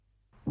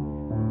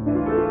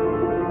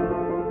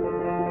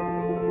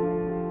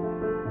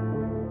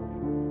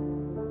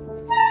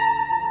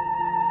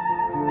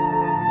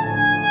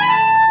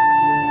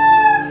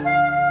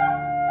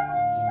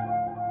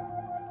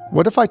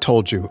What if I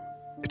told you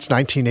it's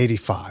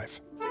 1985?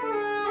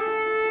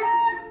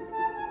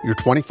 You're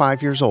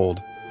 25 years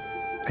old,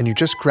 and you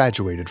just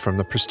graduated from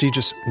the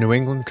prestigious New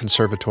England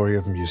Conservatory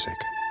of Music.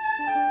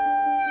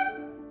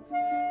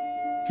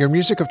 Your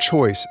music of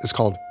choice is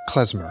called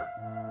klezmer.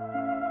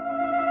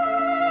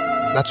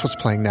 That's what's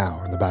playing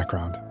now in the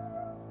background.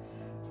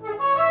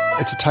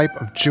 It's a type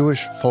of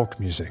Jewish folk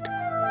music.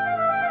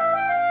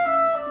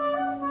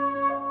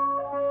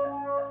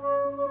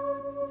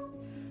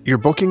 You're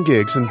booking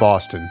gigs in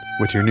Boston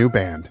with your new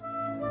band,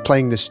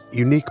 playing this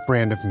unique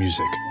brand of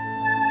music,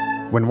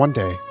 when one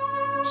day,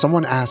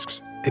 someone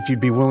asks if you'd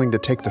be willing to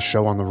take the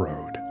show on the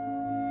road.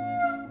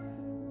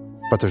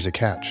 But there's a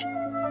catch.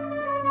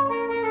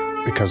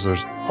 Because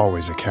there's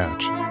always a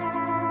catch.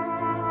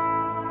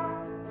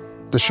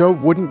 The show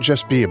wouldn't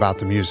just be about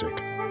the music,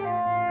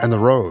 and the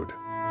road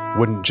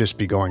wouldn't just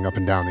be going up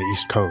and down the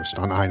East Coast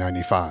on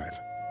I-95.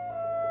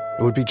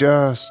 It would be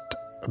just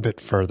a bit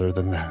further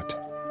than that.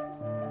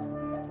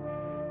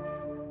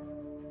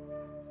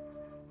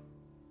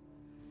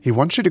 He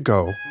wants you to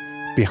go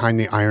behind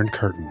the Iron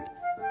Curtain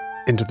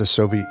into the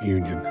Soviet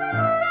Union.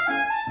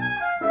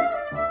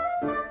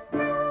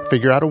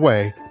 Figure out a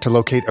way to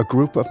locate a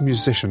group of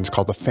musicians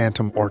called the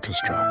Phantom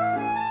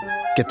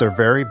Orchestra, get their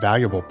very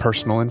valuable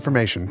personal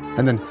information,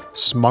 and then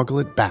smuggle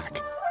it back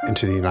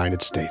into the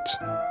United States.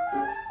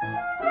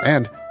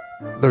 And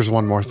there's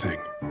one more thing.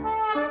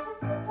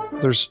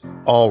 There's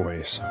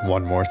always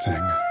one more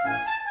thing.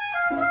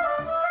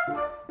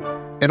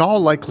 In all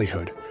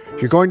likelihood,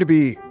 you're going to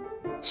be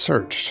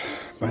searched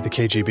by the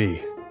KGB,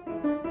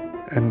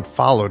 and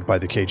followed by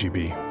the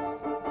KGB,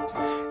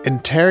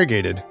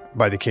 interrogated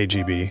by the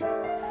KGB,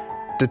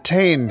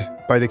 detained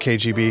by the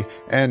KGB,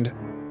 and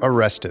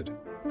arrested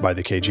by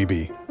the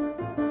KGB.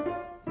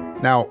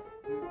 Now,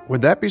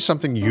 would that be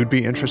something you'd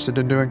be interested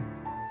in doing?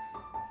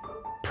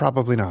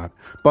 Probably not,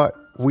 but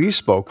we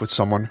spoke with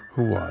someone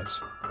who was.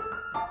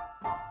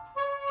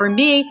 For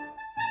me,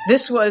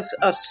 this was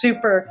a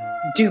super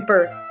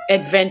duper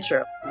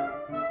adventure.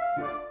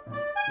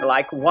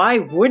 Like, why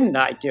wouldn't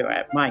I do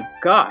it? My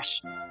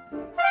gosh.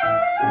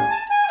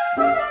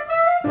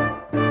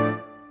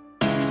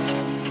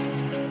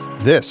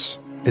 This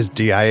is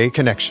DIA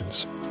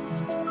Connections.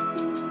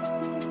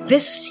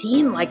 This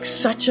seemed like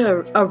such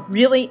a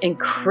really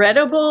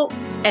incredible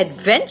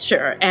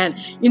adventure and,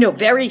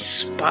 very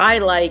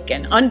spy-like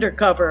and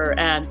undercover.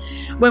 And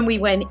when we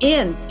went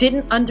in,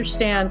 didn't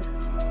understand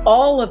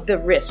all of the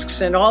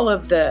risks and all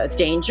of the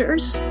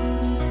dangers.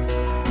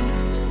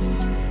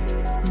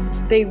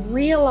 They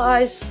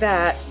realized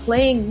that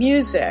playing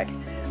music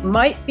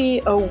might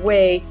be a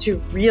way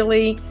to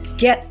really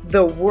get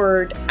the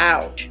word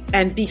out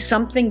and be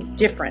something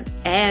different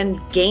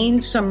and gain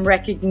some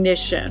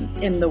recognition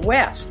in the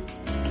West.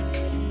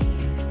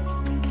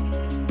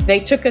 They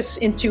took us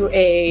into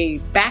a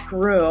back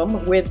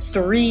room with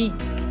 3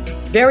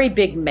 very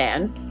big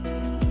men,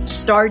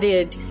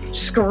 started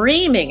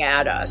screaming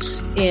at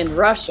us in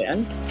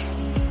Russian.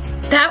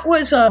 That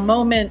was a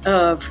moment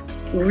of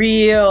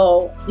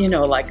real,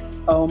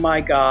 oh my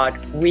God,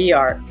 we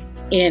are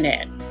in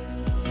it.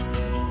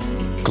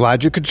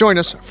 Glad you could join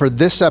us for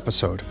this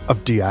episode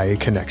of DIA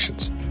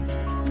Connections.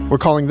 We're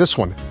calling this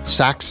one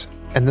Sax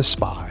and the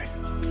Spy.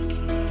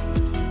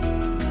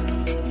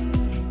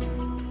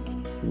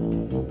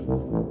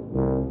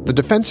 The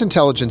Defense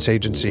Intelligence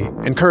Agency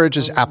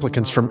encourages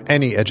applicants from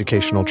any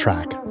educational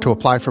track to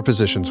apply for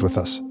positions with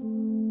us.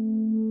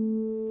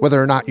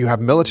 Whether or not you have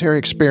military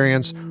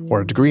experience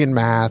or a degree in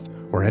math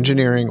or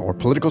engineering or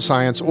political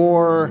science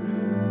or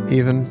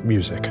even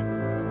music.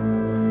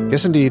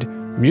 Yes, indeed,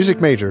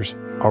 music majors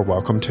are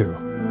welcome too.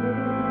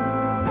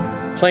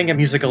 Playing a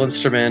musical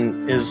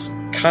instrument is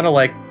kind of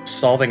like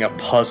solving a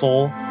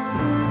puzzle.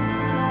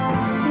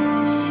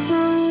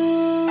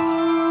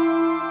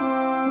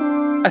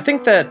 I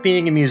think that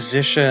being a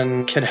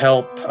musician can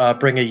help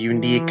bring a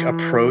unique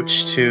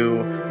approach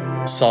to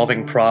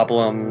solving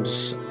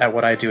problems at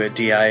what I do at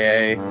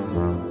DIA.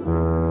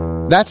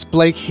 That's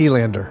Blake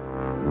Helander.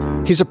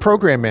 He's a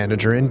program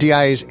manager in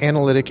DIA's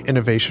Analytic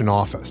Innovation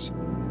Office.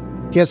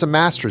 He has a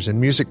master's in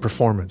music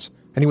performance,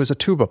 and he was a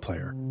tuba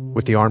player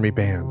with the Army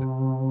Band.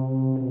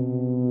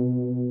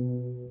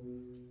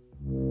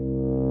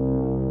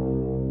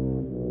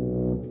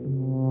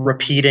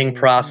 Repeating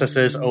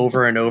processes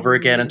over and over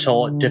again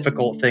until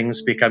difficult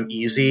things become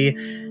easy,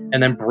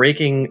 and then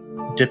breaking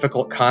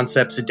difficult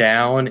concepts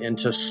down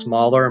into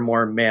smaller,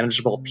 more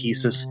manageable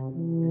pieces.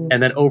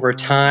 And then over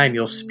time,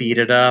 you'll speed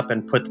it up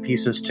and put the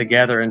pieces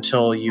together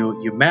until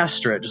you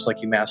master it, just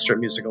like you master a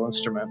musical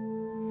instrument.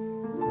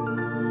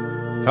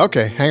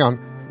 Okay, hang on.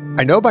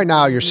 I know by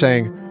now you're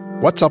saying,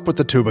 what's up with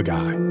the tuba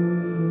guy?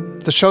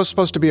 The show's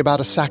supposed to be about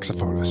a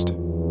saxophonist.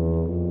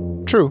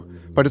 True,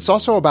 but it's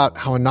also about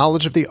how a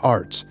knowledge of the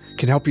arts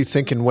can help you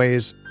think in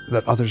ways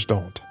that others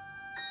don't.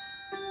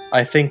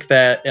 I think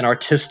that an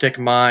artistic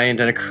mind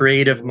and a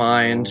creative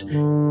mind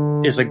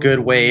is a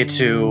good way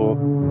to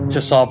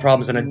solve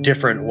problems in a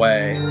different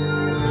way.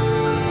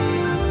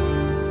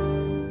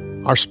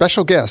 Our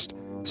special guest,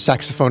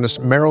 saxophonist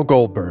Merryl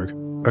Goldberg,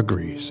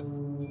 agrees.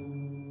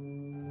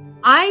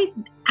 I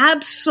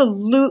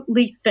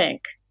absolutely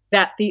think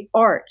that the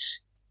arts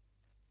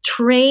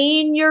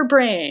train your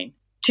brain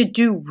to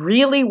do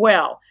really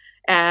well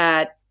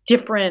at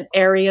different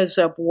areas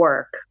of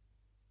work.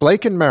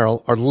 Blake and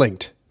Merrill are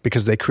linked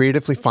because they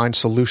creatively find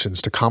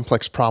solutions to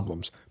complex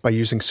problems by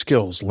using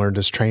skills learned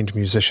as trained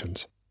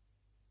musicians.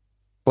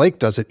 Blake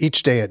does it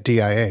each day at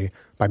DIA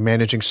by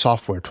managing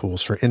software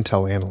tools for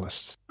Intel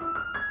analysts.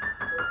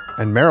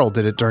 And Merrill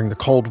did it during the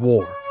Cold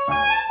War,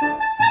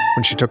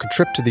 when she took a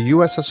trip to the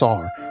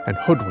USSR and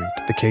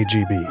hoodwinked the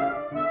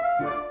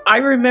KGB. I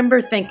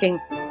remember thinking,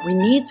 we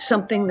need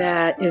something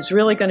that is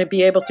really going to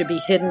be able to be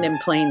hidden in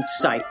plain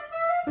sight.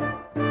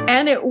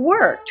 And it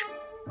worked.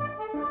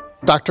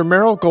 Dr.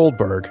 Merryl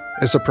Goldberg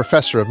is a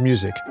professor of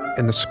music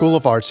in the School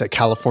of Arts at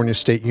California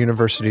State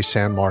University,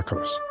 San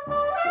Marcos.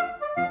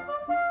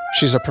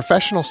 She's a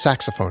professional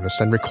saxophonist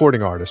and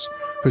recording artist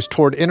who's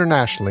toured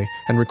internationally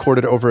and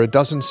recorded over a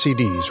dozen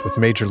CDs with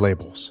major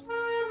labels.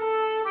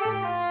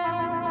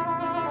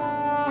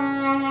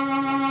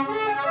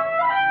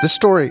 This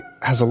story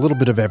has a little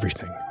bit of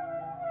everything: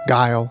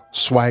 guile,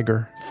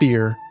 swagger,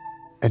 fear,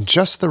 and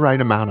just the right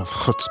amount of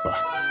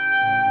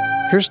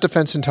chutzpah. Here's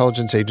Defense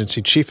Intelligence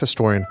Agency Chief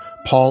Historian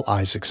Paul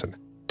Isaacson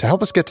to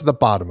help us get to the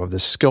bottom of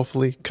this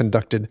skillfully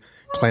conducted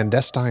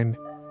clandestine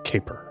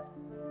caper.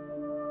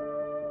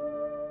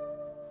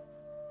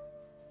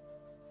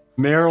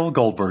 Merryl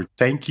Goldberg,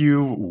 thank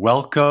you.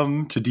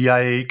 Welcome to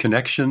DIA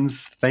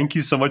Connections. Thank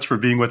you so much for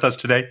being with us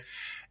today.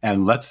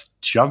 And let's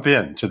jump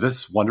into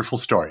this wonderful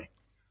story.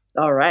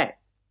 All right.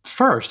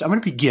 First, I'm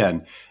going to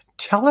begin.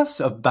 Tell us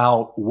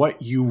about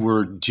what you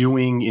were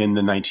doing in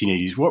the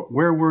 1980s.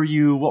 Where were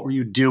you? What were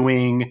you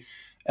doing?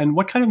 And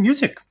what kind of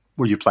music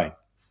were you playing?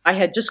 I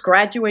had just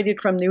graduated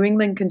from New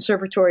England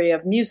Conservatory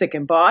of Music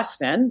in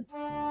Boston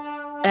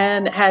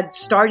and had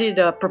started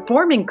a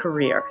performing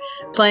career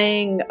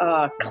playing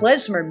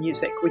klezmer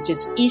music, which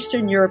is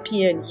Eastern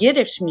European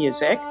Yiddish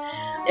music.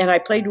 And I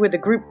played with a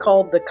group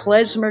called the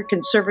Klezmer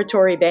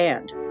Conservatory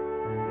Band.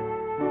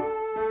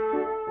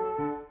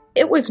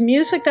 It was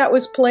music that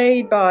was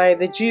played by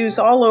the Jews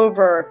all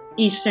over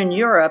Eastern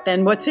Europe.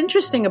 And what's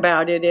interesting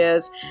about it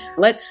is,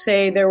 let's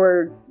say there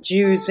were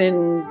Jews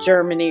in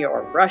Germany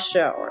or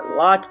Russia or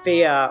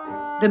Latvia.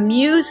 The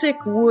music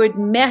would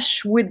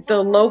mesh with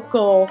the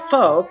local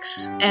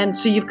folks. And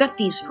so you've got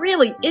these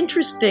really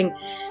interesting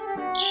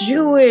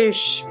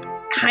Jewish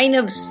kind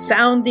of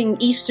sounding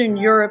Eastern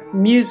Europe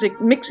music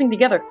mixing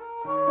together.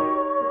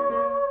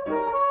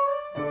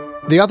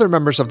 The other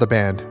members of the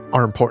band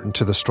are important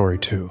to the story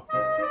too.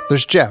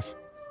 There's Jeff.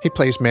 He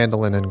plays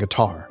mandolin and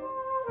guitar.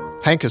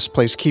 Hankus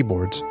plays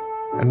keyboards,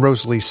 and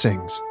Rosalie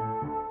sings.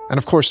 And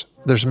of course,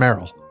 there's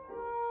Merrill.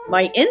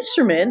 My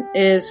instrument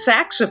is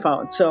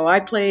saxophone, so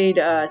I played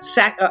I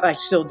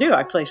still do.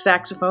 I play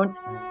saxophone.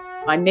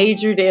 I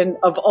majored in,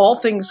 of all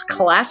things,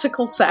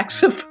 classical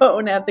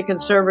saxophone at the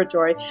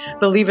conservatory.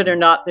 Believe it or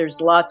not,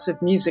 there's lots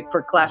of music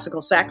for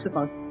classical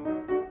saxophone.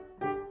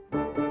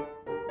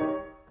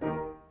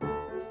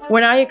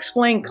 When I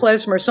explain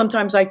klezmer,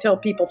 sometimes I tell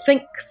people,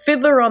 think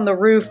Fiddler on the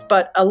Roof,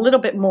 but a little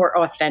bit more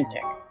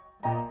authentic.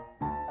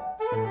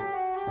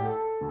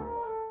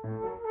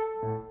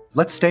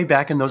 Let's stay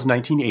back in those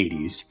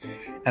 1980s,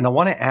 and I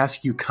want to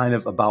ask you kind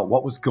of about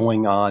what was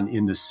going on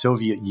in the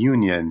Soviet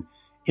Union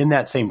in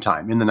that same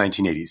time, in the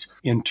 1980s,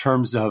 in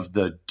terms of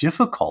the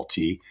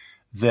difficulty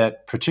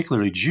that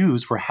particularly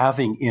Jews were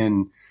having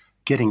in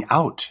getting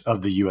out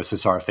of the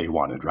USSR if they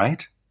wanted,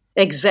 right?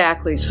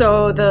 Exactly.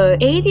 So the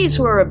 80s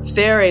were a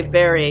very,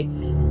 very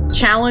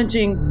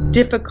challenging,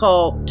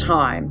 difficult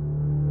time.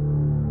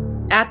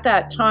 At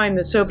that time,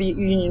 the Soviet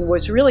Union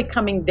was really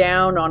coming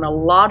down on a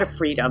lot of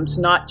freedoms,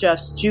 not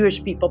just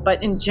Jewish people,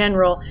 but in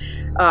general,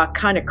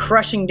 kind of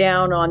crushing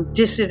down on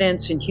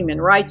dissidents and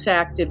human rights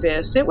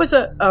activists. It was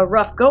a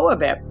rough go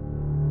of it.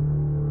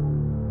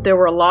 There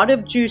were a lot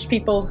of Jewish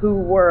people who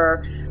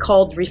were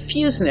called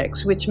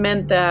refuseniks, which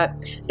meant that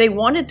they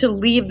wanted to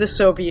leave the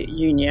Soviet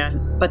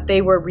Union, but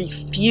they were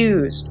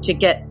refused to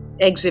get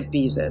exit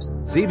visas.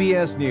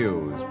 CBS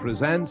News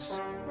presents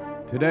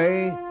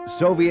Today,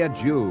 Soviet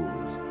Jews,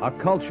 a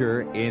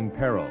culture in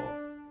peril.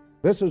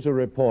 This is a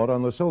report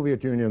on the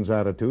Soviet Union's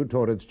attitude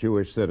toward its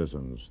Jewish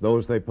citizens,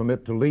 those they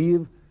permit to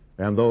leave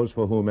and those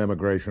for whom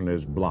immigration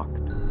is blocked.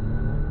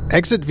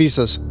 Exit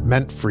visas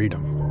meant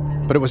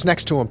freedom, but it was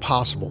next to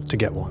impossible to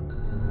get one.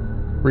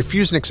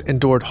 Refuseniks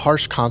endured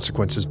harsh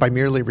consequences by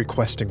merely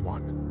requesting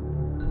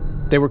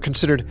one. They were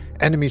considered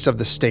enemies of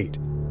the state,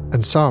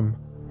 and some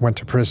went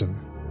to prison.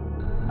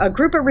 A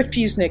group of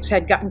refuseniks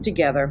had gotten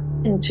together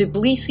in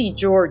Tbilisi,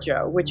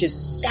 Georgia, which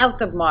is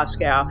south of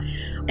Moscow,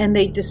 and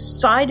they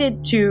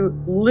decided to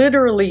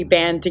literally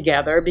band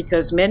together,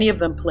 because many of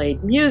them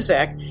played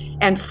music,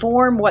 and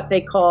form what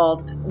they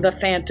called the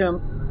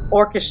Phantom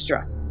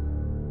Orchestra.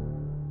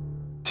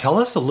 Tell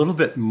us a little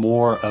bit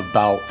more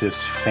about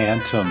this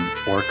Phantom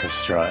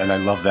Orchestra, and I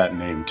love that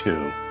name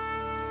too.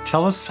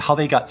 Tell us how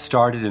they got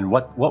started and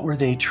what were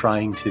they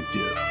trying to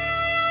do?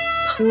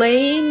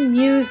 Playing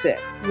music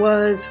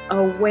was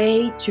a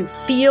way to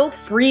feel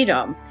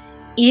freedom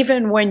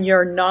even when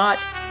you're not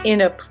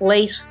in a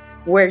place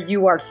where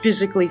you are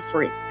physically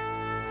free.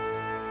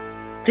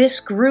 This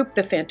group,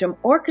 the Phantom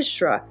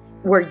Orchestra,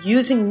 were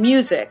using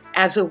music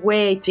as a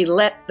way to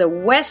let the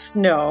West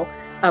know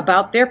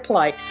about their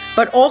plight,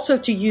 but also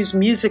to use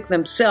music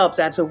themselves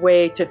as a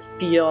way to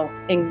feel,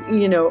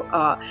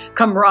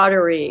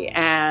 camaraderie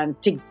and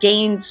to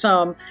gain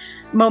some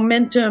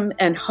momentum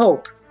and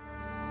hope.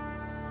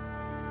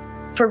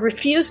 For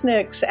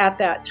refuseniks at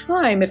that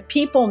time, if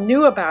people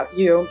knew about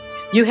you,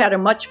 you had a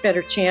much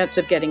better chance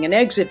of getting an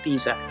exit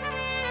visa.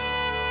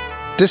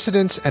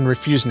 Dissidents and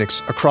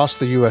refuseniks across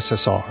the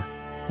USSR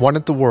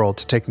wanted the world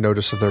to take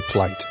notice of their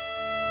plight.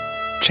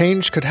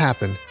 Change could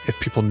happen if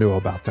people knew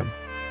about them.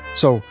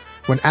 So,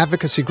 when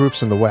advocacy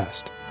groups in the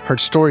West heard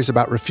stories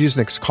about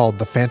refuseniks called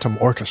the Phantom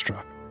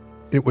Orchestra,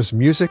 it was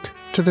music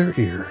to their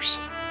ears.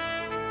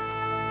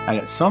 And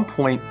at some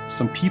point,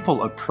 some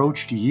people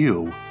approached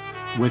you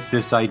with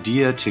this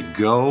idea to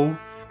go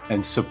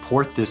and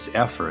support this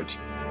effort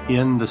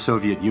in the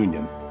Soviet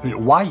Union.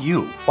 Why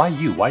you? Why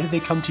you? Why did they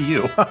come to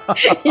you?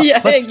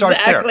 Yeah, Let's start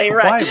exactly there.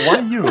 right. Why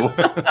you?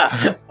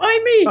 Why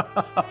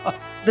me?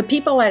 The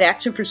people at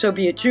Action for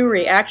Soviet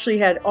Jewry actually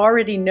had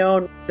already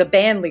known the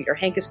band leader,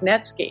 Henkes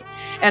Netsky,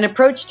 and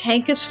approached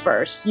Henkes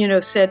first,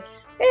 said,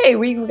 hey,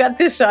 we've got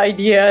this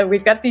idea.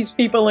 We've got these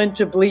people in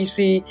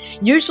Tbilisi.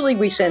 Usually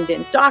we send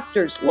in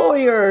doctors,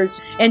 lawyers,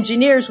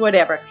 engineers,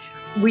 whatever.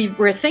 We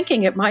were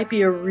thinking it might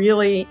be a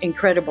really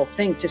incredible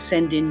thing to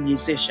send in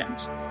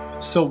musicians.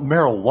 So,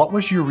 Merrill, what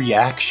was your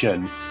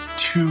reaction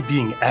to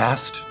being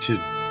asked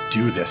to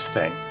do this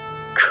thing?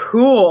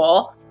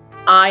 Cool.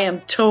 I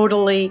am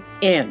totally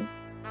in.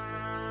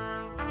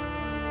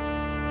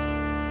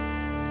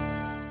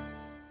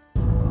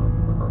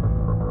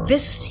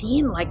 This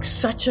seemed like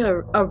such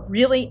a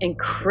really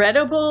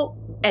incredible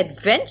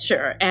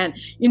adventure and,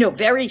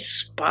 very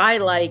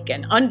spy-like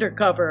and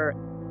undercover.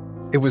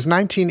 It was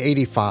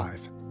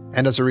 1985,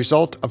 and as a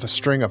result of a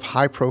string of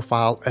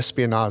high-profile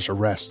espionage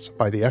arrests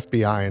by the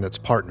FBI and its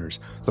partners,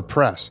 the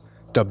press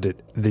dubbed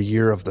it the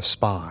Year of the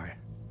Spy.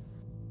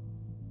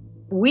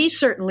 We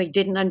certainly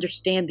didn't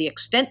understand the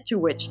extent to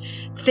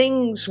which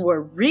things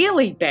were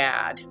really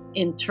bad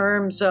in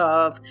terms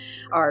of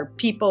our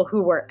people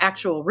who were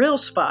actual real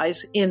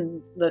spies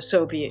in the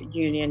Soviet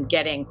Union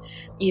getting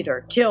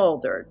either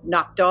killed or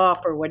knocked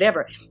off or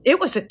whatever. It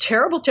was a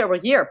terrible, terrible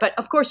year. But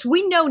of course,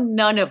 we know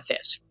none of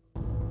this.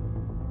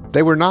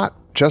 They were not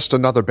just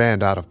another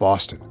band out of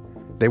Boston.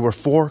 They were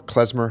 4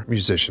 klezmer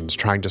musicians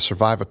trying to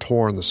survive a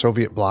tour in the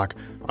Soviet bloc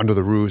under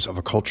the ruse of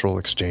a cultural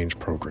exchange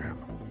program.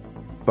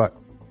 But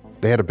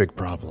they had a big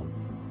problem.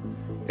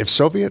 If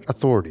Soviet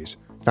authorities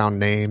found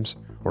names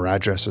or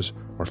addresses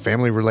or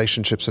family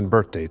relationships and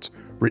birth dates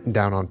written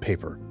down on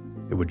paper,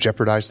 it would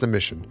jeopardize the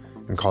mission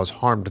and cause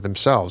harm to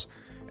themselves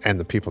and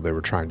the people they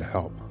were trying to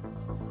help.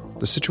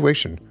 The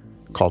situation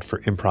called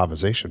for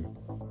improvisation.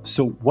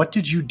 So what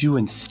did you do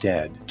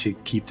instead to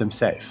keep them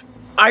safe?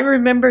 I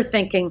remember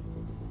thinking,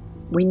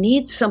 we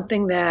need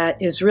something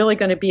that is really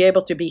going to be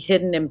able to be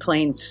hidden in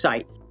plain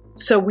sight.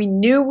 So we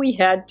knew we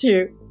had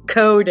to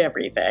code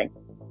everything.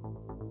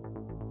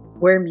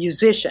 We're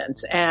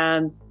musicians,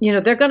 and,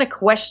 they're going to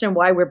question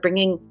why we're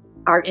bringing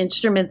our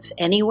instruments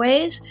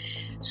anyways.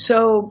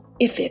 So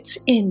if it's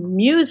in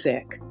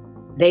music,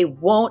 they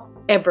won't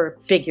ever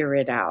figure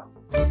it out.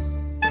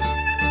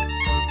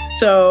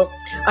 So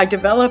I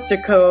developed a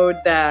code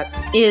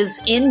that is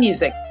in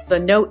music. The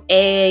note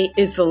A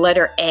is the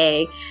letter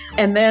A.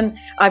 And then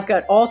I've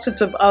got all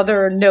sorts of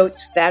other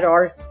notes that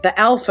are the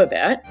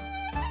alphabet.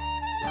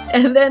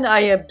 And then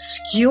I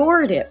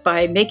obscured it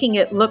by making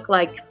it look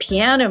like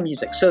piano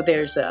music. So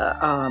there's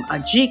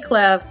a G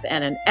clef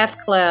and an F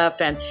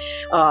clef, and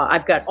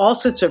I've got all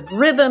sorts of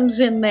rhythms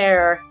in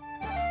there.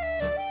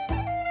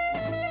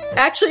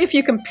 Actually, if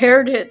you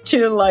compared it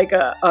to like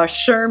a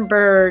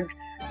Schoenberg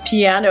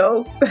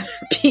piano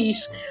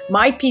piece,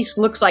 my piece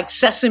looks like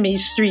Sesame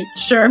Street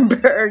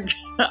Schoenberg,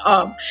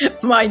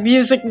 my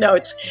music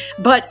notes.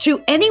 But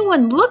to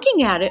anyone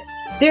looking at it,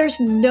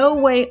 there's no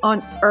way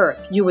on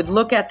earth you would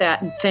look at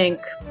that and think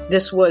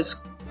this was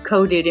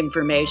coded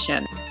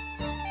information.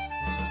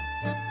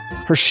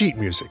 Her sheet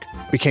music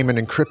became an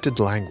encrypted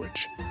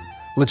language.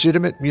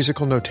 Legitimate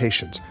musical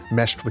notations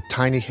meshed with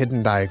tiny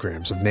hidden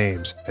diagrams of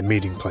names and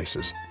meeting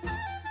places.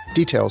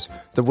 Details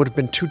that would have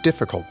been too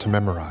difficult to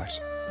memorize.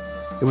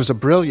 It was a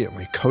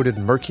brilliantly coded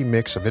murky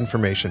mix of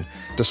information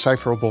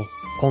decipherable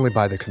only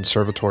by the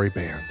conservatory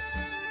band.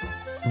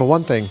 But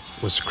one thing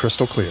was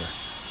crystal clear.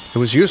 It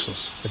was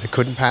useless if it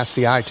couldn't pass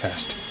the eye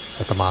test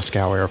at the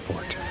Moscow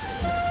airport.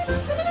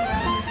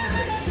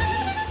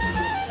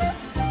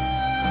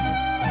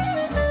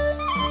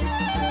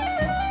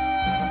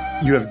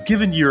 You have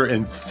given your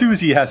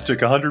enthusiastic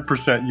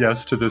 100%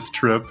 yes to this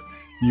trip.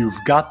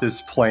 You've got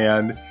this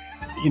plan.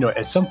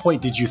 At some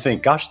point, did you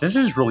think, gosh, this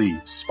is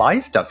really spy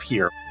stuff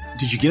here?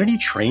 Did you get any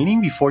training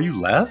before you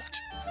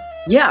left?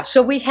 Yeah,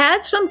 so we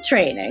had some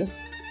training.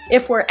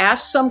 If we're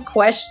asked some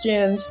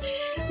questions,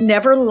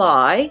 never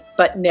lie,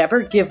 but never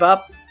give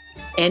up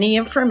any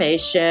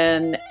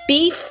information.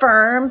 Be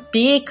firm,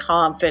 be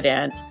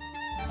confident.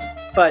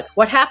 But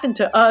what happened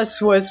to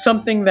us was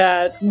something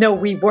that, no,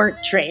 we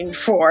weren't trained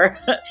for,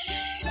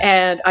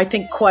 and I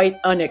think quite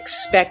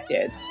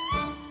unexpected.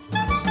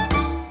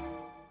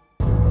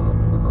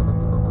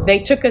 They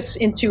took us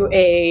into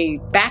a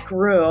back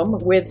room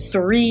with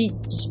three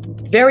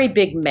very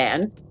big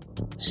men,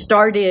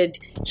 started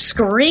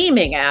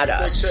screaming at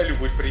us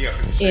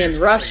in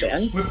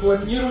Russian.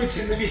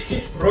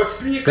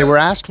 They were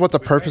asked what the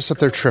purpose of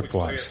their trip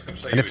was,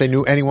 and if they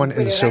knew anyone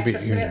in the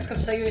Soviet Union,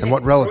 and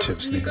what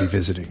relatives they'd be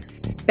visiting.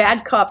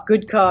 Bad cop,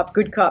 good cop,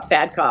 good cop,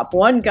 bad cop.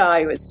 One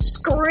guy was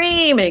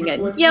screaming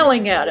and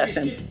yelling at us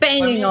and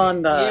banging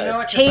on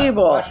the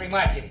table.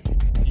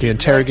 The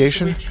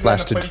interrogation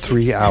lasted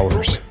 3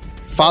 hours.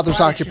 Father's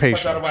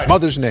occupation,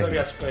 mother's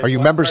name. Are you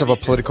members of a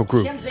political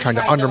group trying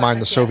to undermine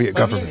the Soviet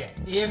government?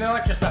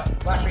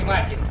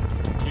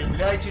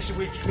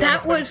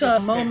 That was a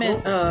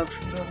moment of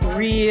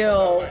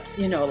real,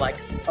 like,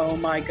 oh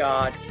my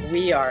God,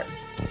 we are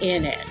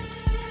in it.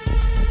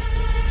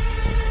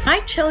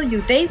 I tell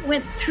you, they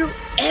went through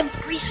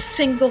every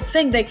single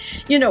thing. They,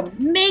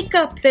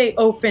 makeup they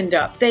opened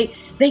up.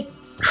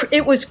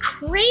 It was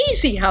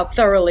crazy how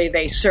thoroughly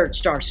they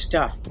searched our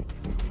stuff.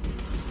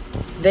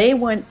 They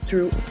went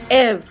through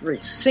every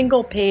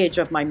single page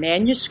of my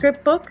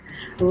manuscript book,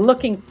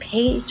 looking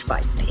page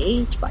by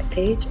page by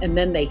page, and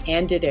then they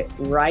handed it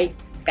right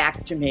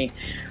back to me,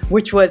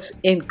 which was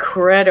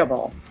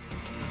incredible.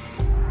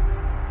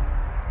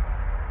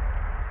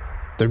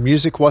 Their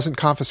music wasn't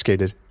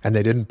confiscated, and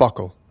they didn't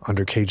buckle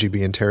under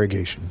KGB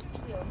interrogation.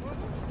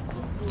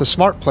 The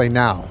smart play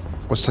now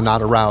was to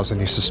not arouse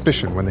any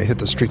suspicion when they hit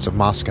the streets of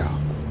Moscow.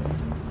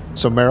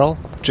 So Merrill,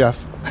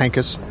 Jeff,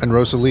 Hankus, and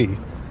Rosalie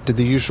did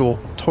the usual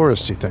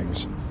touristy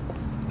things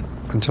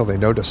until they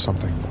noticed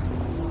something.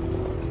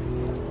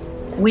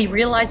 We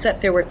realized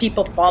that there were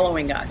people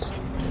following us.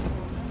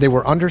 They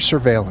were under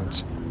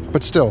surveillance,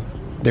 but still,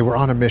 they were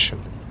on a mission.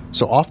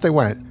 So off they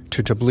went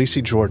to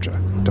Tbilisi,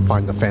 Georgia, to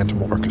find the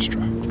Phantom Orchestra.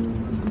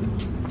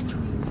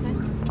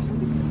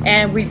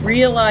 And we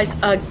realized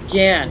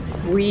again,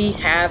 we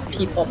have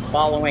people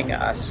following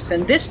us.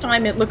 And this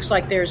time it looks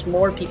like there's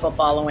more people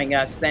following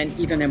us than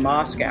even in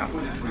Moscow.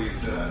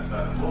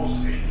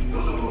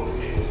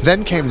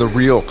 Then came the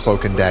real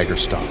cloak and dagger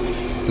stuff,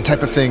 the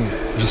type of thing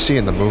you see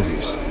in the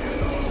movies.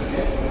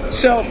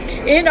 So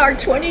in our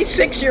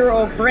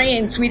 26-year-old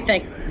brains, we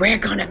think, we're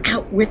going to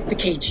outwit the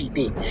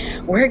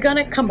KGB. We're going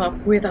to come up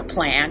with a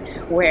plan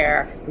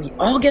where we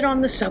all get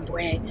on the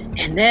subway,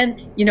 and then,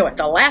 at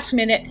the last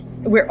minute,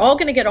 we're all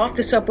going to get off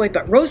the subway,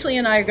 but Rosalie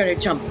and I are going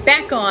to jump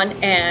back on,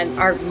 and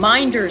our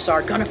minders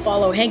are going to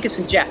follow Hankus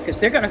and Jeff, because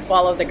they're going to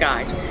follow the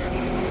guys.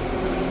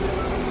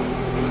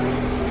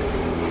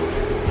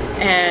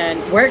 And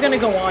we're going to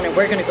go on and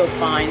we're going to go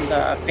find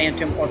the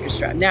Phantom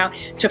Orchestra. Now,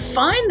 to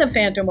find the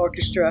Phantom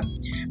Orchestra,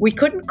 we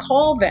couldn't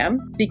call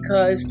them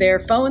because their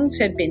phones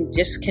had been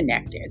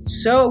disconnected.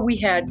 So we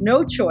had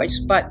no choice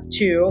but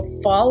to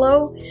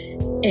follow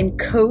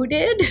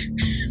encoded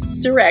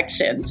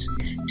directions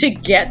to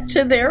get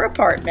to their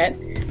apartment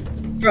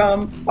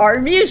from our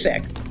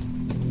music.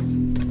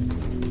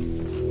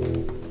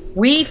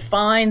 We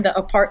find the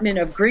apartment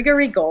of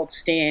Grigory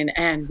Goldstein,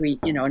 and we,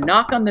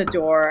 knock on the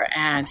door,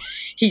 and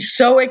he's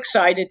so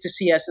excited to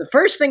see us. The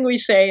first thing we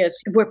say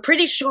is, we're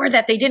pretty sure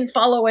that they didn't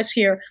follow us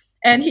here.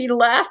 And he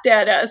laughed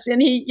at us,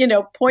 and he,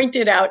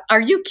 pointed out, are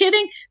you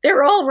kidding?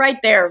 They're all right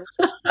there.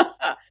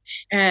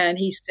 And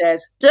he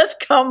says, just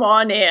come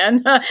on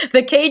in.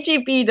 The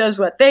KGB does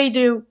what they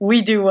do.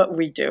 We do what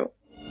we do.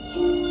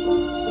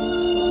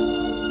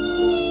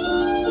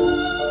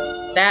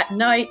 That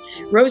night,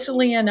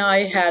 Rosalie and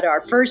I had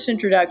our first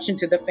introduction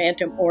to the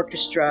Phantom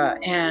Orchestra,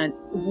 and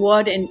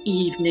what an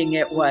evening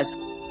it was.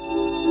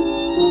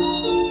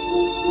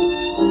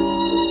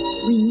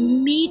 We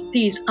meet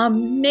these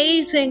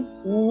amazing,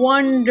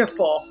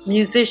 wonderful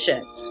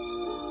musicians.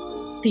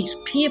 These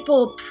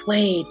people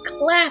played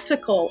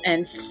classical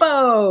and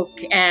folk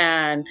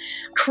and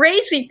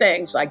crazy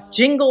things like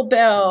jingle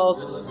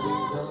bells.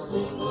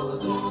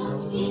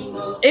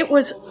 It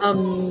was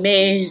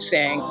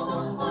amazing.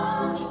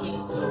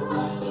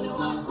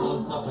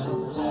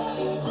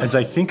 As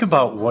I think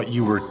about what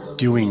you were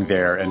doing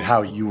there and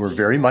how you were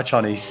very much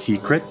on a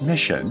secret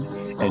mission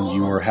and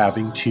you were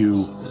having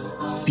to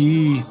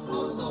be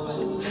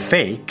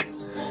fake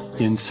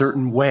in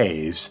certain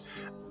ways,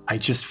 I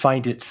just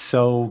find it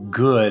so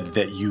good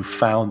that you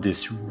found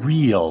this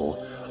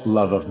real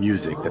love of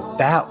music,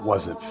 that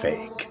wasn't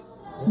fake.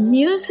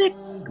 Music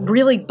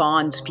really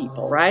bonds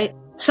people, right?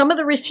 Some of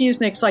the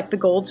refuseniks, like the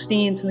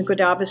Goldsteins and the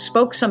Godavas,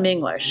 spoke some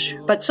English,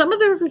 but some of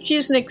the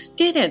refuseniks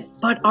didn't.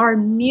 But our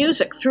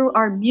music, through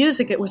our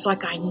music, it was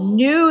like I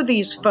knew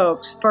these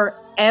folks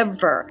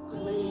forever.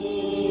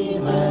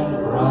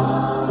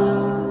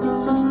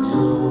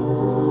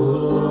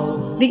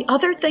 The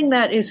other thing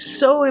that is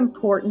so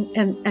important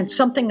and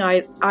something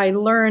I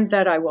learned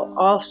that I will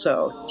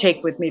also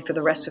take with me for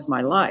the rest of my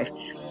life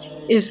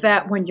is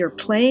that when you're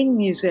playing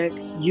music,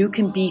 you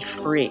can be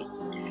free.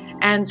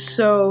 And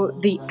so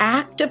the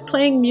act of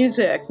playing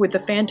music with the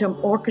Phantom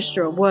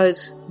Orchestra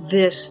was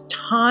this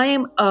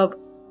time of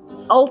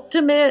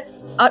ultimate,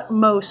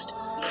 utmost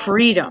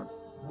freedom.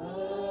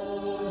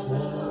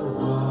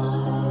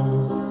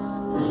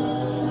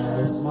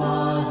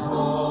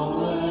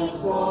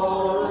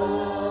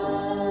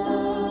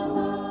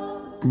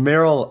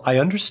 Merrill, I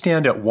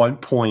understand at one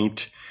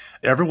point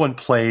everyone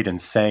played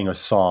and sang a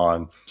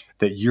song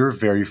that you're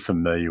very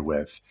familiar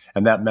with,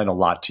 and that meant a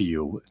lot to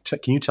you.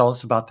 Can you tell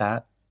us about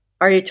that?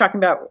 Are you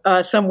talking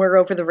about Somewhere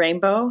Over the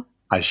Rainbow?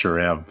 I sure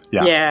am.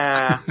 Yeah.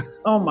 Yeah.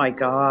 Oh my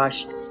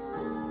gosh.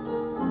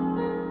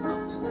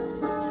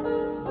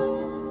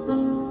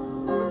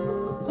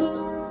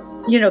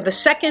 You know, the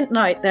second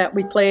night that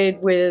we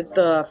played with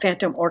the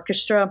Phantom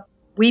Orchestra,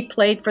 we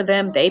played for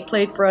them, they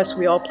played for us,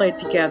 we all played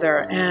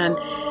together, and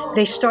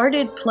they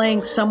started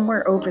playing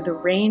Somewhere Over the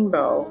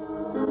Rainbow,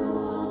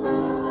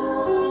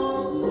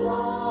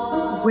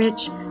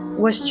 which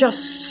was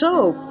just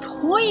so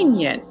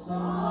poignant.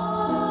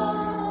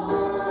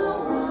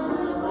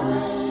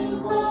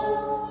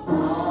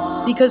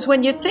 Because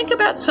when you think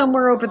about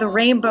Somewhere Over the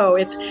Rainbow,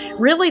 it's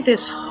really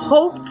this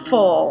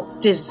hopeful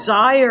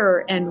desire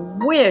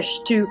and wish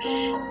to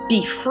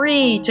be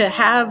free, to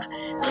have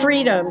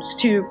freedoms,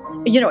 to,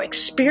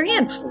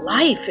 experience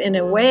life in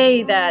a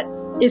way that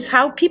is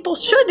how people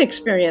should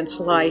experience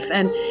life.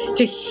 And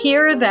to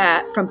hear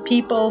that from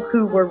people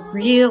who were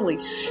really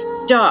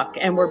stuck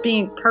and were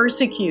being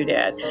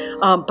persecuted,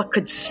 but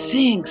could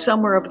sing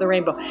Somewhere Over the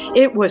Rainbow,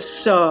 it was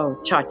so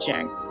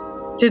touching.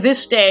 To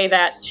this day,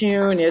 that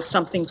tune is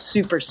something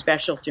super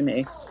special to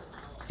me.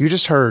 You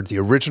just heard the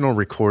original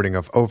recording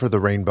of Over the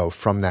Rainbow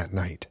from that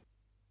night.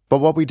 But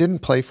what we didn't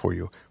play for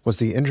you was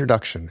the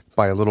introduction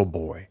by a little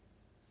boy.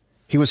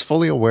 He was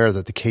fully aware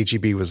that the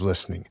KGB was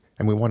listening,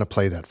 and we want to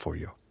play that for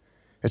you.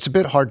 It's a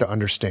bit hard to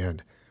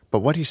understand, but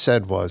what he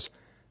said was,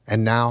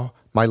 "And now,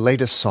 my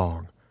latest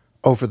song,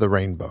 Over the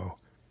Rainbow.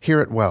 Hear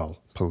it well,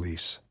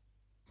 police."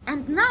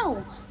 And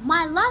now,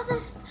 my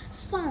latest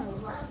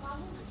song,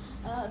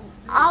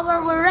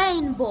 Over the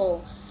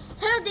Rainbow.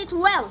 Heard it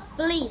well,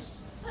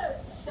 please.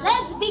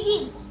 Let's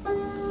begin.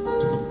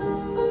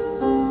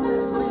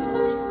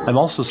 I'm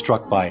also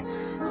struck by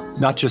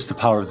not just the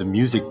power of the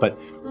music, but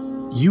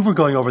you were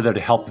going over there to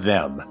help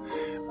them,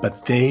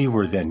 but they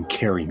were then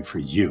caring for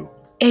you.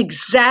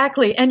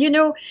 Exactly. And,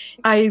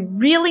 I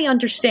really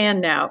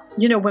understand now.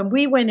 When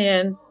we went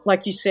in,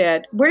 like you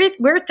said,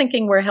 we're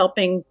thinking we're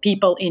helping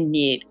people in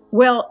need.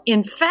 Well,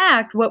 in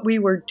fact, what we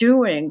were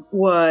doing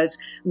was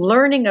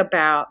learning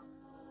about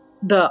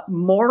the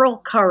moral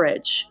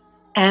courage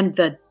and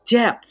the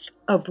depth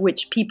of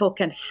which people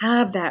can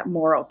have that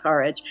moral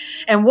courage.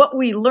 And what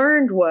we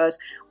learned was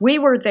we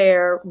were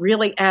there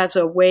really as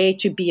a way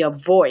to be a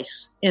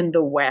voice in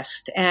the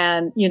West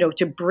and,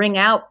 to bring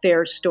out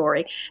their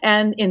story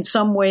and in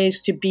some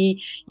ways to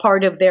be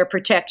part of their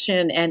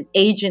protection and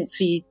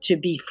agency to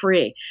be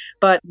free.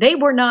 But they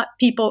were not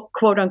people,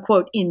 quote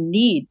unquote, in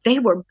need. They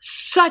were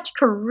such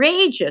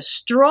courageous,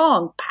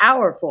 strong,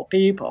 powerful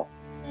people.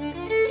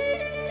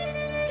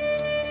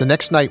 The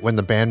next night when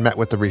the band met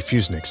with the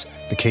Refuseniks,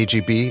 the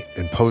KGB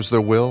imposed their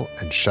will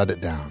and shut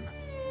it down.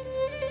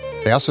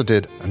 They also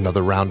did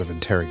another round of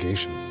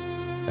interrogation,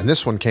 and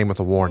this one came with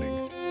a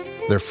warning.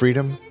 Their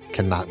freedom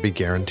cannot be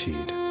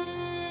guaranteed.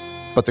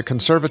 But the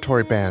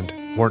conservatory band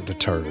weren't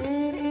deterred.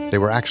 They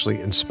were actually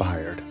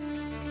inspired.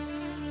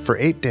 For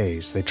 8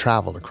 days, they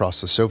traveled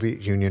across the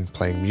Soviet Union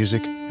playing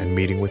music and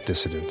meeting with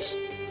dissidents.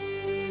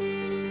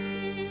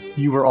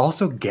 You were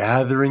also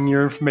gathering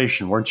your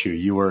information, weren't you?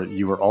 You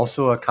were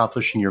also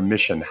accomplishing your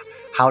mission.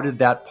 How did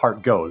that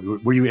part go?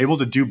 Were you able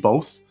to do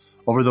both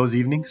over those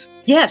evenings?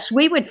 Yes,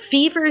 we would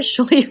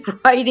feverishly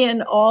write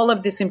in all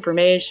of this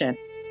information.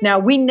 Now,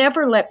 we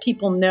never let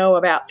people know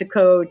about the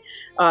code,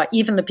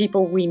 even the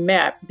people we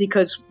met,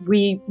 because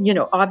we,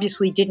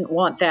 obviously didn't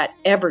want that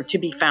ever to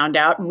be found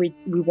out. And we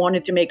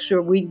wanted to make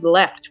sure we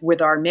left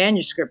with our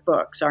manuscript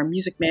books, our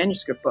music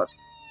manuscript books.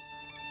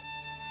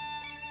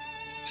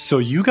 So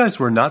you guys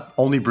were not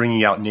only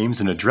bringing out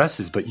names and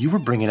addresses, but you were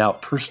bringing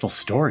out personal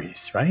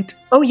stories, right?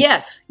 Oh,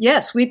 yes.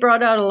 Yes, we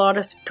brought out a lot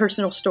of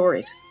personal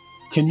stories.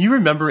 Can you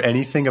remember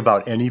anything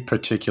about any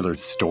particular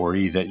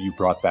story that you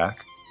brought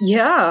back?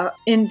 Yeah.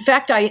 In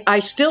fact, I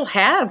still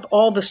have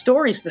all the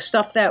stories, the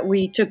stuff that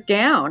we took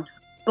down.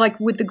 Like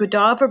with the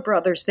Gudava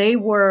brothers, they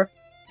were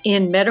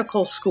in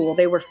medical school.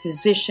 They were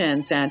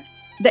physicians, and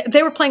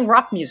they were playing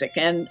rock music,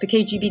 and the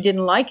KGB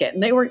didn't like it.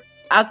 And they were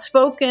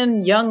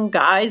outspoken young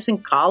guys in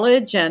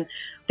college, and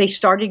they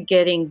started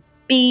getting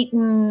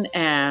beaten,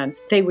 and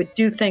they would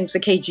do things, the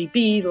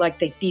KGB, like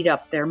they beat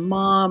up their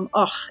mom.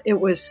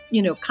 It was,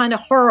 kind of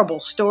horrible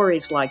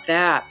stories like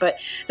that. But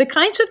the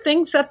kinds of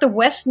things that the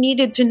West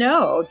needed to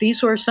know,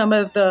 these were some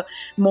of the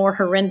more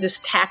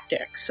horrendous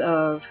tactics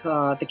of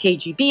the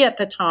KGB at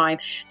the time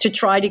to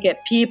try to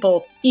get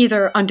people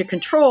either under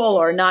control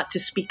or not to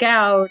speak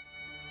out.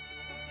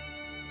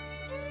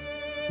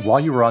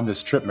 While you were on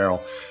this trip,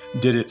 Merrill,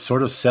 did it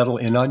sort of settle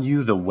in on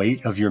you, the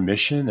weight of your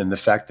mission and the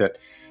fact that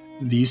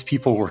these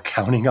people were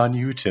counting on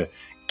you to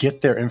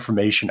get their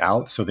information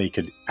out so they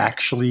could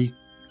actually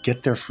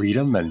get their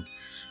freedom and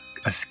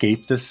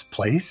escape this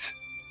place?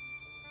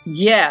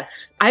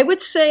 Yes. I would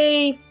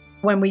say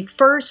when we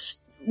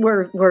first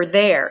were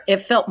there, it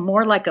felt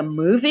more like a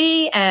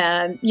movie,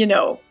 and,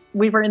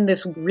 we were in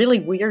this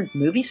really weird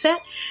movie set.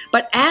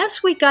 But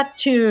as we got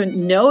to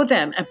know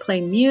them and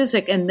play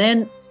music and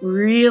then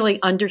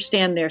really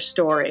understand their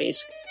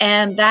stories,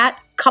 and that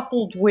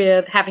coupled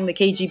with having the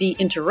KGB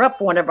interrupt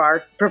one of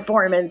our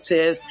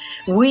performances,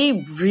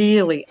 we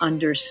really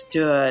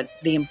understood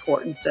the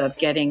importance of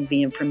getting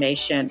the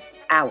information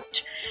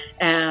out.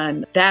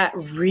 And that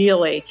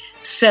really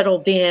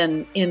settled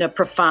in a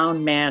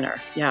profound manner.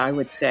 Yeah, I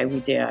would say we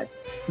did.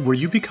 Were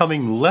you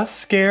becoming less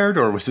scared,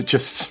 or was it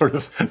just sort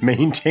of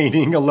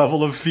maintaining a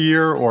level of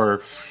fear,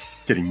 or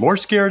getting more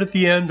scared at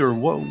the end, or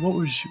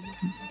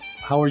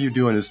how are you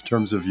doing in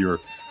terms of your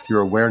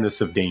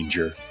awareness of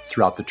danger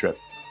throughout the trip?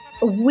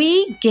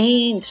 We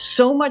gained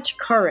so much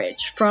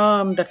courage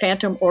from the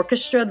Phantom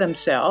Orchestra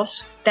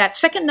themselves. That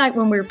second night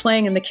when we were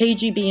playing and the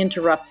KGB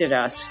interrupted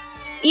us,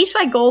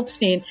 Esai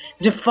Goldstein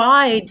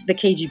defied the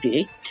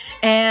KGB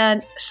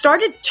and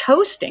started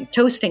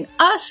toasting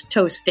us,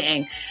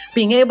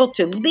 being able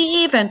to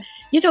leave. And,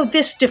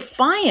 this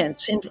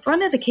defiance in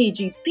front of the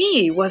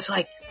KGB was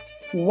like,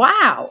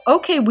 wow,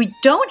 okay, we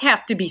don't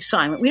have to be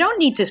silent. We don't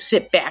need to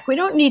sit back. We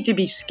don't need to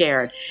be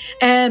scared.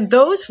 And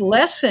those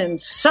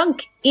lessons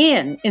sunk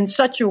in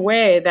such a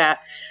way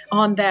that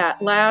on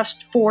that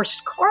last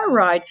forced car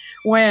ride,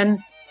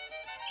 when,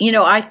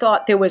 I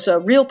thought there was a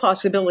real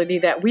possibility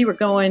that we were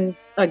going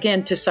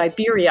again to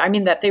Siberia,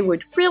 that they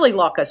would really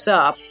lock us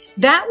up.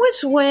 That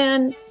was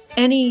when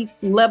any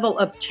level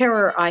of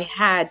terror I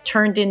had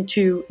turned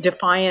into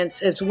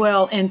defiance as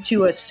well, and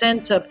to a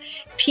sense of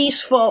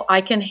peaceful,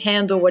 I can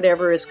handle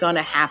whatever is going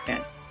to happen.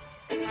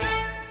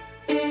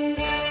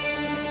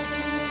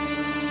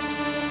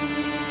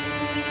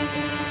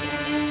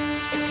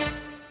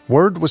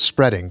 Word was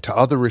spreading to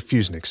other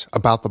refuseniks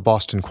about the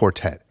Boston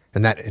Quartet,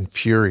 and that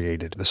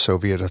infuriated the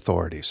Soviet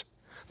authorities.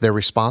 Their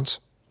response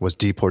was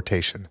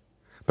deportation,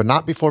 but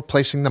not before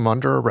placing them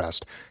under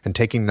arrest and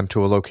taking them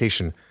to a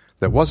location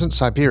that wasn't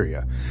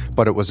Siberia,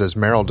 but it was, as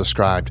Merrill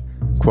described,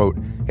 quote,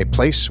 a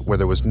place where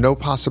there was no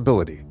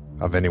possibility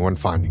of anyone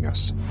finding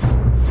us.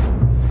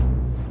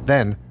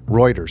 Then,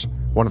 Reuters,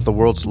 one of the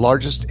world's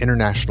largest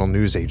international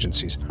news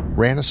agencies,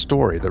 ran a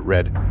story that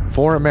read,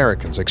 4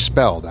 Americans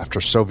expelled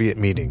after Soviet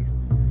meeting.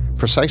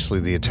 Precisely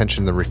the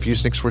attention the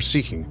refuseniks were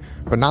seeking,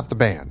 but not the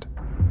band.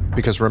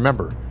 Because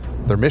remember,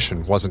 their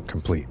mission wasn't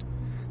complete.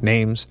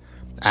 Names,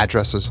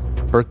 addresses,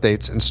 birth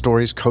dates, and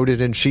stories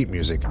coded in sheet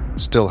music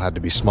still had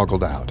to be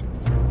smuggled out.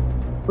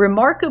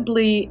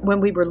 Remarkably, when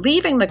we were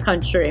leaving the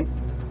country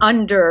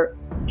under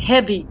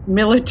heavy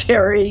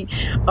military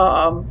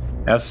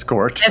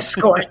escort.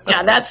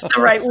 Yeah, that's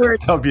the right word.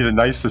 That would be the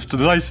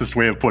nicest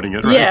way of putting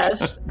it, right?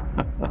 Yes.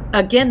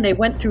 Again, they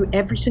went through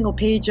every single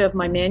page of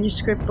my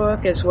manuscript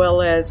book, as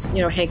well as,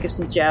 Hankus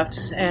and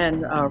Jeff's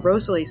and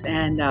Rosalie's,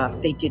 and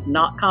they did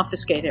not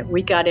confiscate it.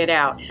 We got it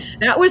out.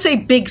 That was a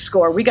big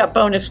score. We got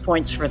bonus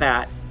points for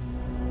that.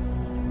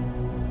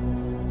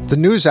 The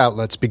news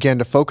outlets began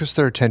to focus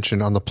their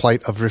attention on the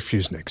plight of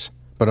refuseniks,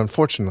 but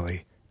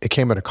unfortunately, it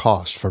came at a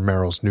cost for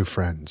Merrill's new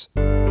friends.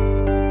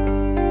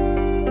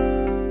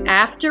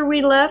 After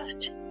we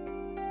left,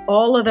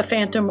 all of the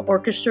Phantom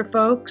Orchestra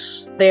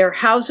folks, their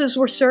houses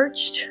were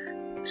searched.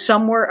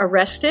 Some were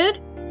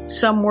arrested.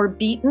 Some were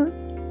beaten.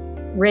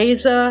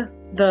 Reza,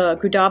 the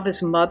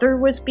Gudava's mother,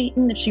 was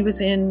beaten. She was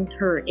in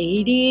her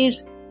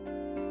 80s.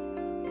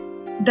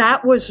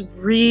 That was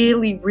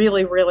really,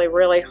 really, really,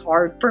 really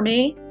hard for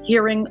me,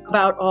 hearing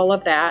about all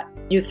of that.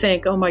 You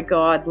think, oh my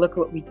God, look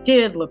what we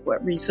did, look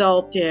what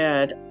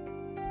resulted.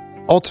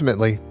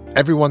 Ultimately,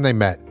 everyone they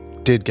met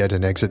did get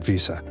an exit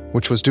visa,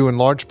 which was due in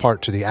large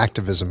part to the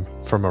activism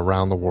from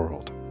around the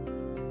world.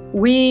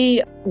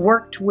 We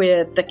worked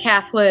with the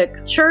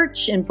Catholic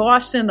Church in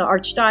Boston, the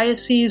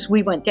Archdiocese.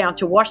 We went down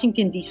to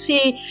Washington,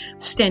 D.C.,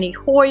 Steny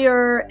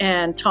Hoyer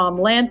and Tom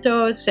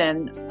Lantos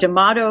and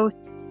D'Amato.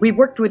 We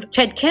worked with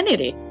Ted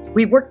Kennedy.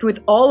 We worked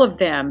with all of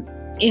them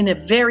in a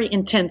very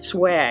intense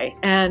way.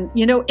 And,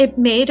 it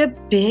made a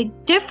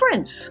big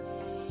difference.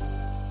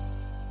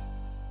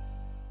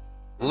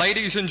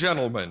 Ladies and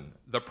gentlemen,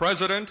 the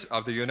President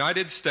of the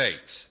United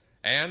States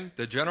and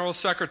the General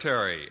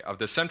Secretary of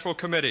the Central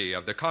Committee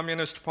of the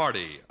Communist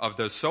Party of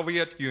the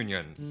Soviet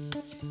Union.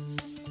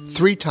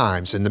 3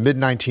 times in the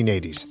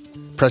mid-1980s,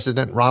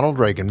 President Ronald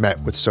Reagan met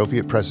with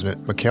Soviet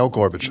President Mikhail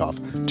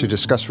Gorbachev to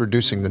discuss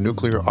reducing the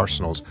nuclear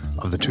arsenals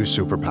of the 2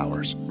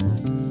 superpowers.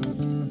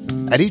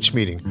 At each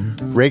meeting,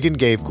 Reagan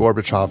gave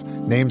Gorbachev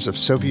names of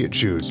Soviet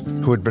Jews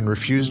who had been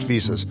refused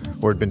visas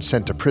or had been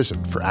sent to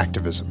prison for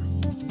activism.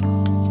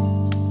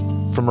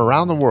 From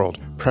around the world,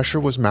 pressure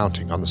was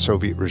mounting on the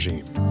Soviet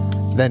regime.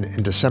 Then,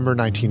 in December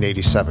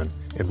 1987,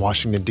 in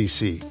Washington,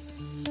 D.C.,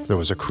 there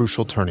was a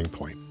crucial turning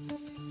point.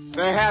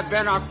 There have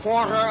been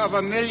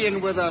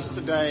 250,000 with us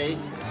today,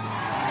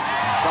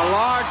 the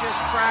largest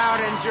crowd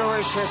in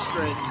Jewish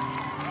history.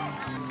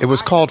 It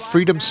was called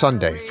Freedom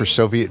Sunday for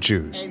Soviet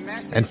Jews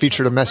and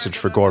featured a message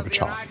for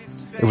Gorbachev.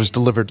 It was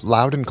delivered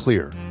loud and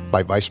clear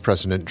by Vice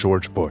President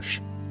George Bush.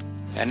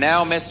 And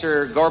now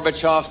Mr.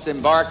 Gorbachev's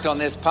embarked on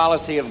this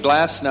policy of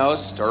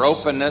glasnost, or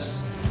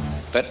openness,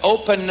 but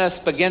openness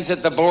begins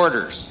at the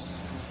borders.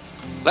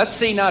 Let's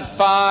see not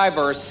 5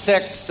 or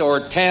 6 or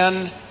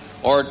 10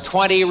 or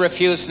 20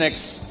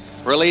 refuseniks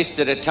released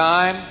at a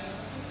time,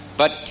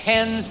 but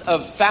tens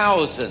of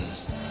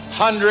thousands,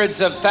 hundreds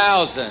of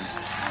thousands,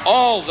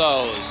 all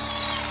those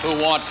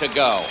who want to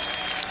go.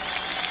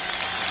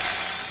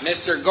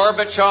 Mr.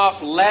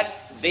 Gorbachev,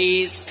 let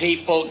these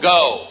people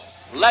go.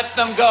 Let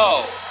them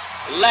go.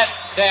 Let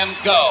them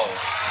go.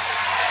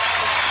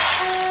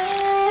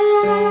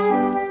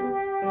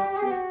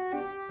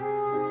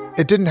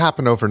 It didn't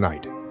happen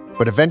overnight,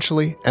 but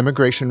eventually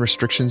emigration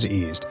restrictions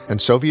eased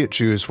and Soviet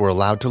Jews were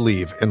allowed to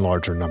leave in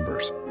larger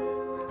numbers.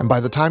 And by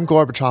the time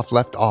Gorbachev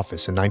left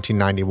office in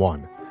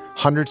 1991,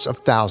 hundreds of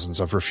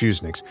thousands of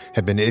refuseniks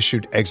had been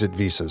issued exit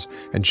visas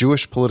and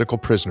Jewish political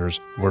prisoners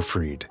were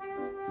freed.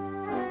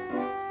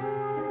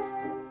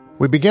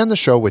 We began the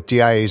show with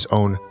DIA's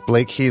own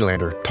Blake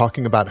Helander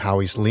talking about how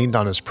he's leaned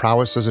on his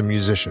prowess as a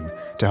musician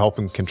to help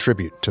him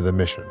contribute to the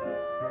mission.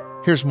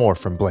 Here's more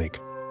from Blake.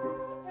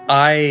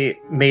 I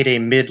made a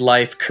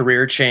midlife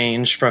career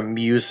change from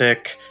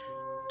music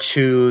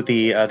to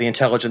the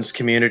intelligence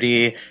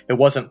community. It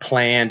wasn't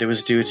planned. It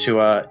was due to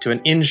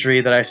an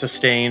injury that I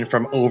sustained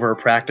from over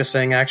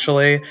practicing,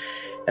 actually.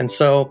 And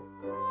so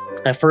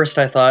at first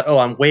I thought,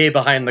 I'm way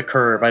behind the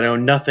curve. I know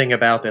nothing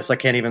about this. I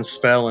can't even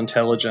spell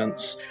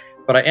intelligence.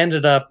 But I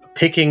ended up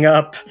picking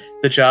up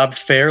the job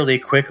fairly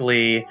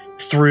quickly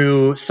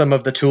through some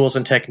of the tools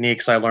and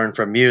techniques I learned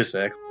from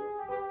music.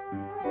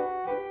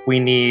 We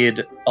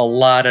need a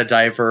lot of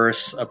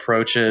diverse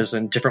approaches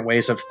and different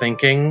ways of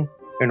thinking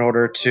in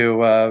order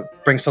to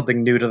bring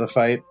something new to the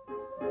fight.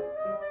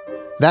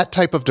 That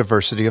type of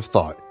diversity of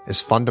thought is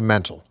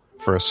fundamental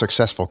for a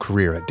successful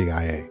career at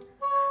DIA,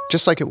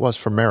 just like it was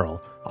for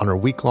Merrill on her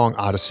week-long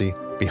odyssey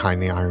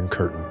behind the Iron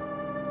Curtain.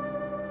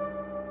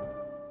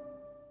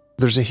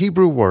 There's a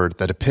Hebrew word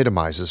that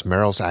epitomizes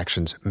Merrill's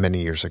actions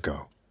many years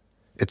ago.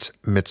 It's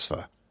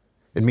mitzvah.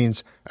 It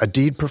means a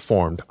deed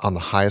performed on the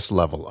highest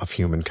level of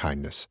human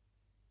kindness.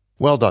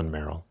 Well done,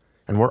 Merrill,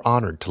 and we're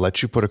honored to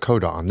let you put a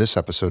coda on this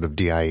episode of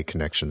DIA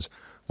Connections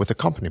with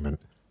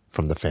accompaniment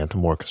from the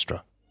Phantom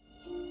Orchestra.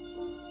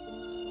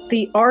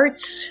 The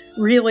arts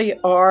really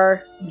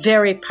are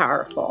very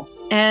powerful.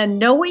 And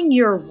knowing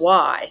your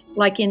why,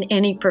 like in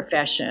any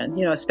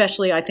profession,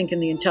 especially I think in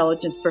the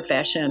intelligence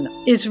profession,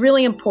 is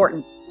really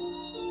important.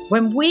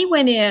 When we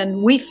went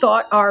in, we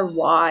thought our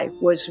why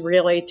was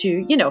really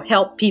to,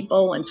 help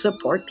people and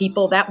support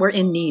people that were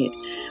in need.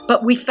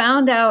 But we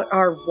found out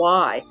our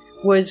why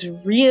was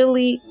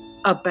really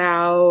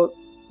about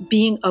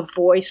being a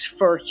voice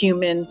for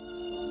human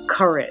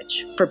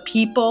courage, for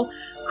people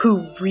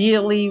who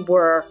really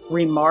were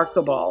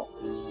remarkable.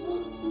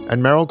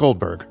 And Merryl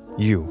Goldberg,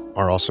 you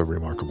are also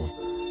remarkable.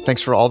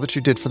 Thanks for all that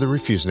you did for the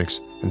refuseniks,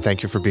 and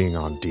thank you for being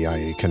on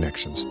DIA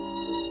Connections.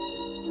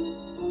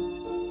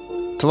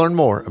 To learn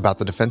more about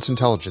the Defense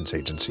Intelligence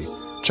Agency,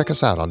 check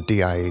us out on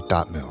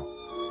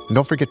dia.mil. And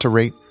don't forget to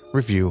rate,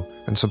 review,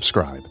 and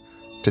subscribe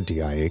to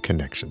DIA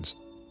Connections.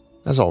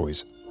 As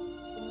always,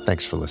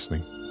 thanks for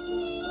listening.